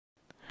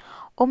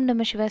Om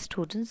Namah Shivaya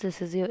students,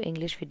 this is your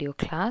English video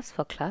class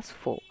for class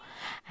 4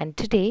 and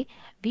today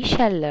we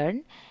shall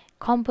learn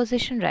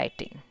composition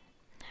writing.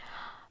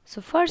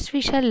 So first we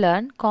shall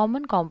learn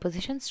common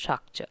composition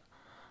structure.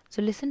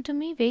 So listen to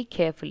me very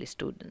carefully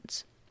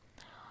students.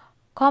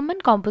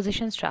 Common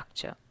composition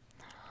structure.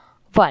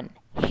 1.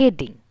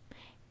 Heading.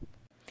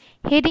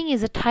 Heading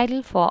is a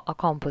title for a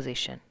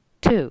composition.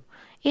 2.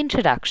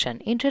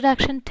 Introduction.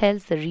 Introduction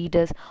tells the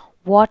readers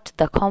what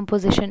the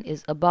composition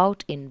is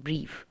about in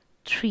brief.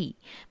 3.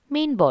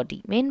 Main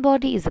body. Main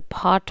body is a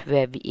part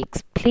where we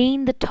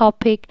explain the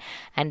topic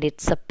and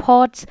it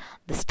supports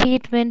the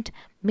statement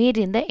made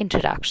in the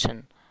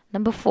introduction.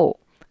 Number 4.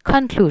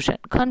 Conclusion.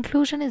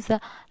 Conclusion is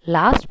the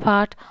last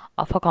part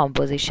of a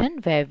composition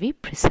where we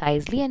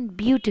precisely and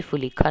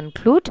beautifully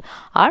conclude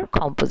our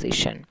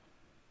composition.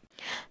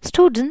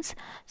 Students,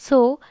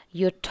 so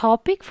your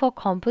topic for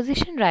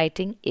composition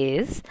writing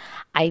is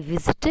I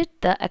visited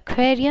the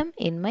aquarium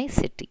in my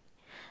city.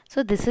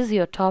 So this is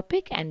your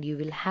topic and you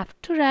will have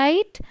to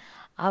write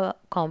a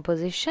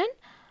composition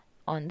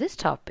on this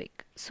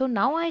topic. So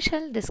now I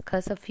shall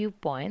discuss a few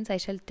points. I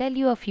shall tell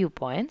you a few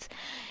points.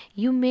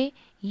 You may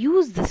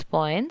use these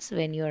points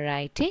when you are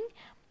writing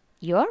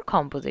your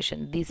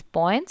composition. These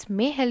points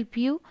may help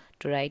you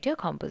to write your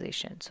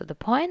composition. So the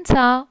points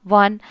are: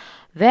 1.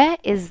 Where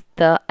is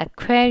the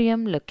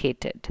aquarium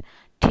located?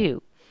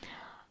 2.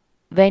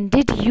 When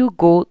did you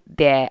go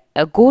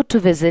to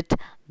visit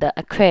the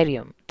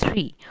aquarium?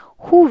 3.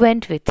 Who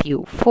went with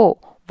you? 4.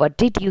 What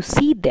did you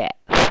see there?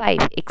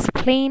 5.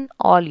 Explain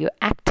all your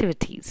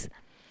activities.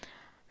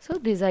 So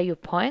these are your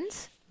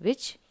points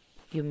which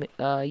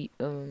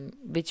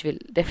which will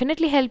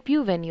definitely help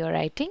you when you are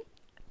writing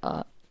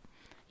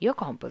your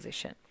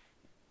composition.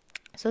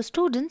 So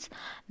students,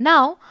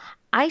 now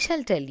I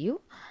shall tell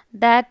you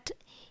that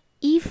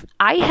if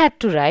I had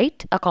to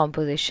write a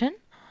composition,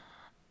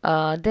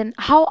 then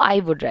how I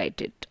would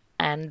write it.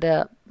 And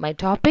my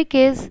topic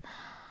is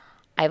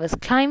I was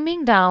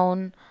climbing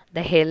down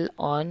the hill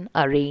on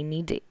a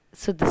rainy day.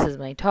 So this is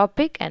my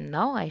topic and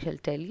now I shall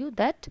tell you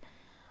that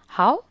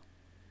how,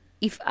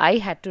 if I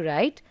had to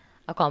write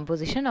a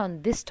composition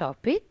on this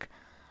topic,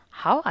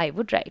 how I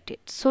would write it.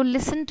 So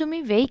listen to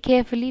me very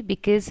carefully,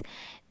 because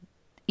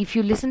if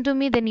you listen to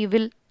me then you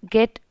will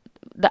get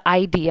the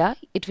idea.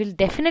 It will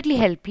definitely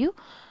help you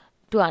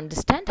to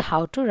understand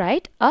how to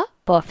write a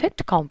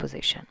perfect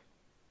composition.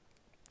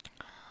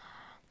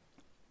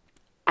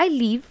 I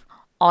live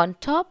on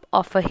top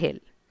of a hill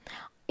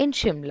in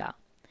Shimla.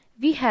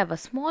 We have a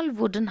small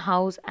wooden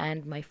house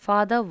and my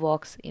father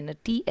works in a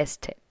tea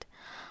estate.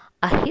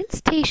 A hill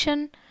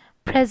station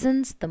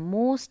presents the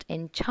most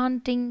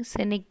enchanting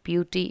scenic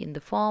beauty in the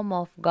form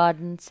of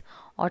gardens,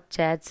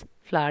 orchards,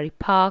 flowery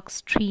parks,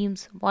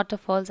 streams,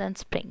 waterfalls and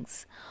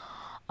springs.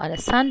 On a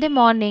Sunday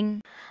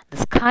morning, the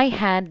sky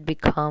had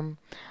become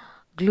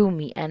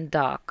gloomy and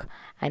dark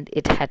and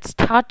it had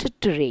started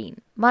to rain.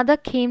 Mother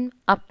came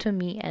up to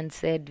me and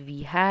said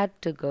we had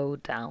to go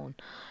down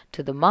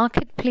to the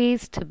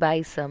marketplace to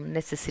buy some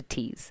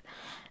necessities.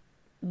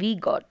 We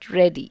got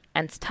ready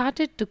and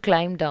started to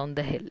climb down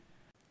the hill.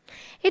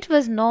 It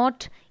was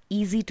not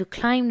easy to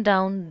climb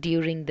down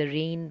during the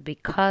rain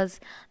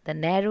because the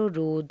narrow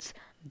roads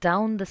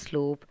down the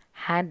slope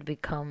had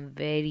become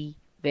very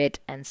wet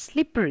and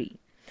slippery.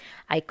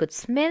 I could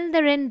smell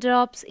the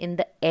raindrops in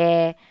the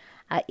air.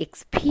 I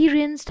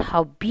experienced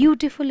how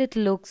beautiful it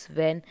looks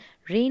when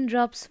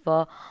raindrops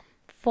were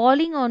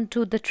falling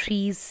onto the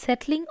trees,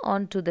 settling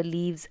onto the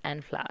leaves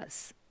and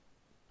flowers.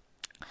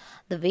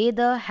 The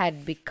weather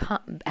had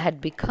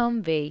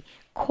become very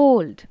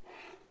cold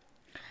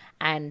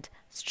and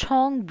a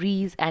strong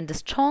breeze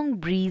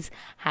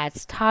had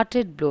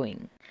started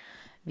blowing.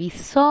 We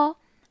saw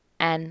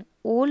an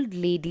old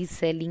lady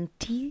selling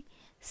tea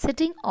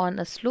sitting on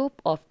a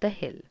slope of the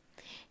hill.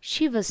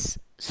 She was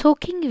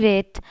soaking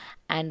wet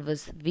and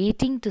was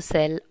waiting to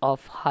sell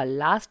off her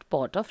last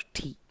pot of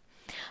tea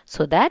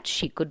so that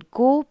she could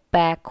go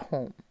back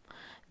home.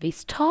 We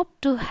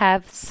stopped to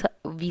have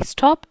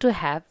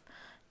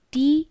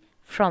tea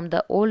from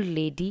the old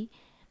lady.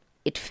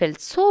 It felt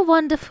so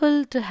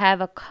wonderful to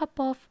have a cup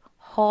of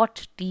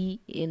hot tea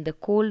in the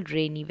cold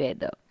rainy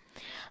weather.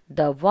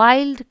 The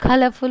wild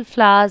colorful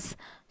flowers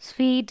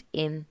swayed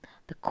in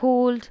the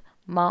cold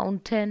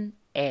mountain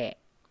air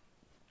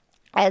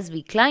as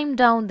we climbed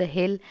down the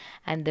hill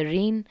and the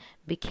rain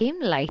became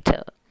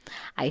lighter.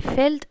 I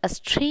felt a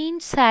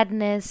strange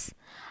sadness.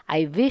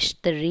 I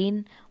wished the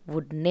rain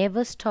would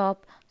never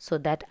stop so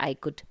that I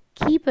could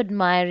keep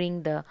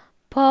admiring the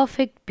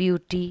perfect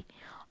beauty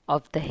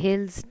of the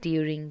hills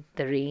during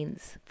the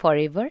rains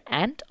forever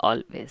and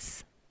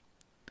always.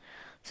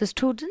 So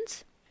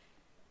students,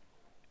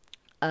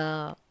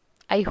 I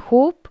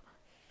hope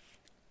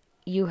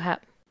you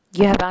have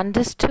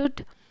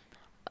understood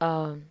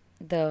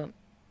the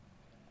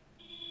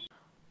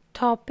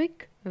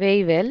topic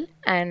very well,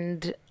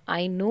 and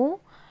I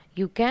know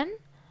you can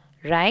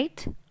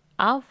write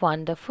a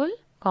wonderful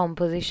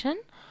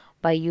composition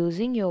by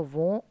using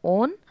your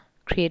own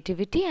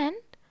creativity and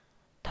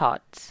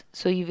thoughts.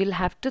 So you will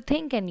have to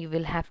think and you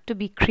will have to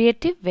be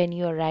creative when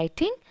you are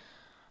writing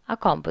a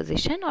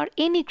composition or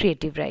any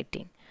creative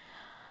writing.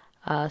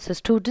 So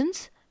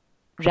students,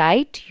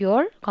 write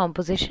your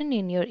composition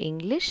in your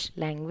English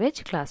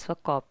language class for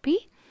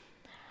copy.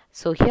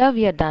 So here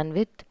we are done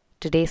with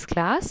today's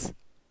class.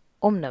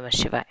 Om Namah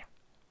Shivaya.